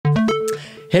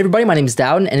Hey everybody, my name is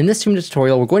Dowden, and in this 2-minute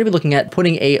tutorial, we're going to be looking at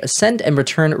putting a send and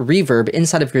return reverb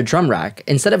inside of your drum rack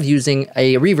instead of using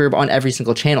a reverb on every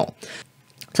single channel.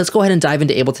 So let's go ahead and dive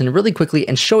into Ableton really quickly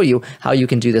and show you how you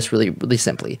can do this really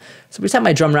simply. So we set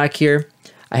my drum rack here.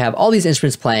 I have all these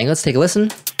instruments playing. Let's take a listen.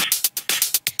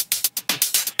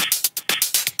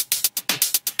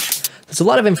 There's a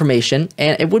lot of information,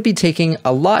 and it would be taking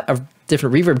a lot of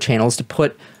different reverb channels to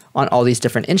put on all these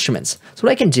different instruments. So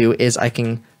what I can do is I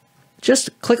can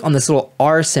just click on this little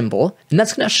R symbol, and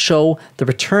that's going to show the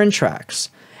return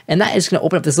tracks. And that is going to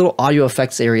open up this little audio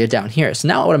effects area down here. So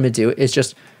now what I'm going to do is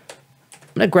I'm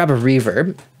going to grab a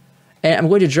reverb, and I'm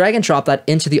going to drag and drop that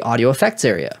into the audio effects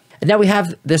area. And now we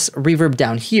have this reverb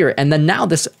down here, and then now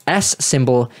this S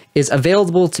symbol is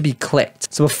available to be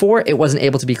clicked. So before it wasn't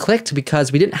able to be clicked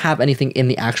because we didn't have anything in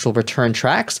the actual return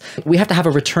tracks. We have to have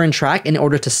a return track in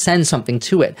order to send something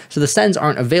to it. So the sends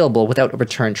aren't available without a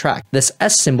return track. This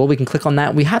S symbol, we can click on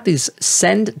that. We have these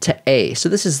send to A. So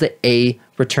this is the A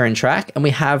return track, and we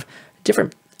have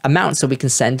different amounts that we can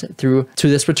send through to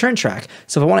this return track.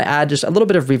 So if I want to add just a little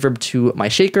bit of reverb to my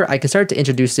shaker, I can start to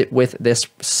introduce it with this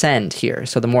send here.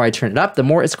 So the more I turn it up, the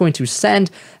more it's going to send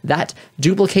that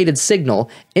duplicated signal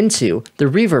into the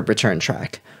reverb return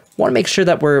track. Want to make sure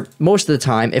that we're most of the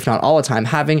time, if not all the time,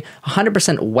 having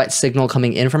 100% wet signal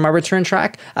coming in from our return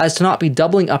track as to not be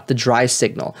doubling up the dry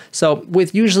signal. So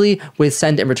usually with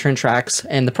send and return tracks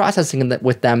and the processing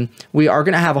with them, we are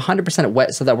going to have 100%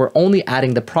 wet so that we're only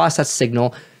adding the process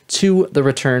signal to the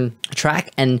return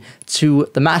track and to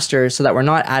the master so that we're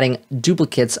not adding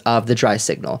duplicates of the dry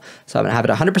signal. So I'm going to have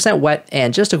it 100% wet,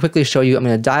 and just to quickly show you, I'm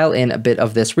going to dial in a bit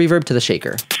of this reverb to the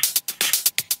shaker.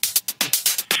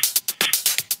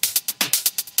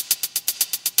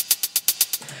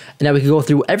 And now we can go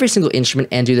through every single instrument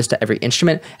and do this to every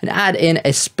instrument and add in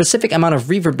a specific amount of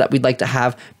reverb that we'd like to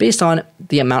have based on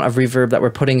the amount of reverb that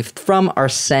we're putting from our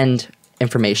send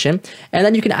information. And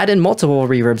then you can add in multiple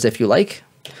reverbs if you like.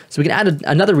 So we can add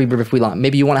another reverb if we want.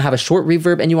 Maybe you want to have a short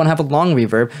reverb and you want to have a long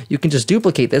reverb. You can just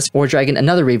duplicate this or drag in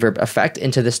another reverb effect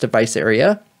into this device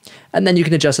area. And then you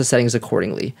can adjust the settings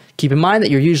accordingly. Keep in mind that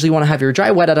you usually want to have your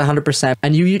dry wet at 100%,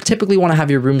 and you typically want to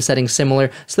have your room settings similar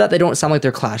so that they don't sound like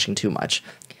they're clashing too much.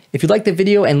 If you liked the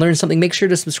video and learned something, make sure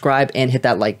to subscribe and hit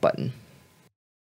that like button.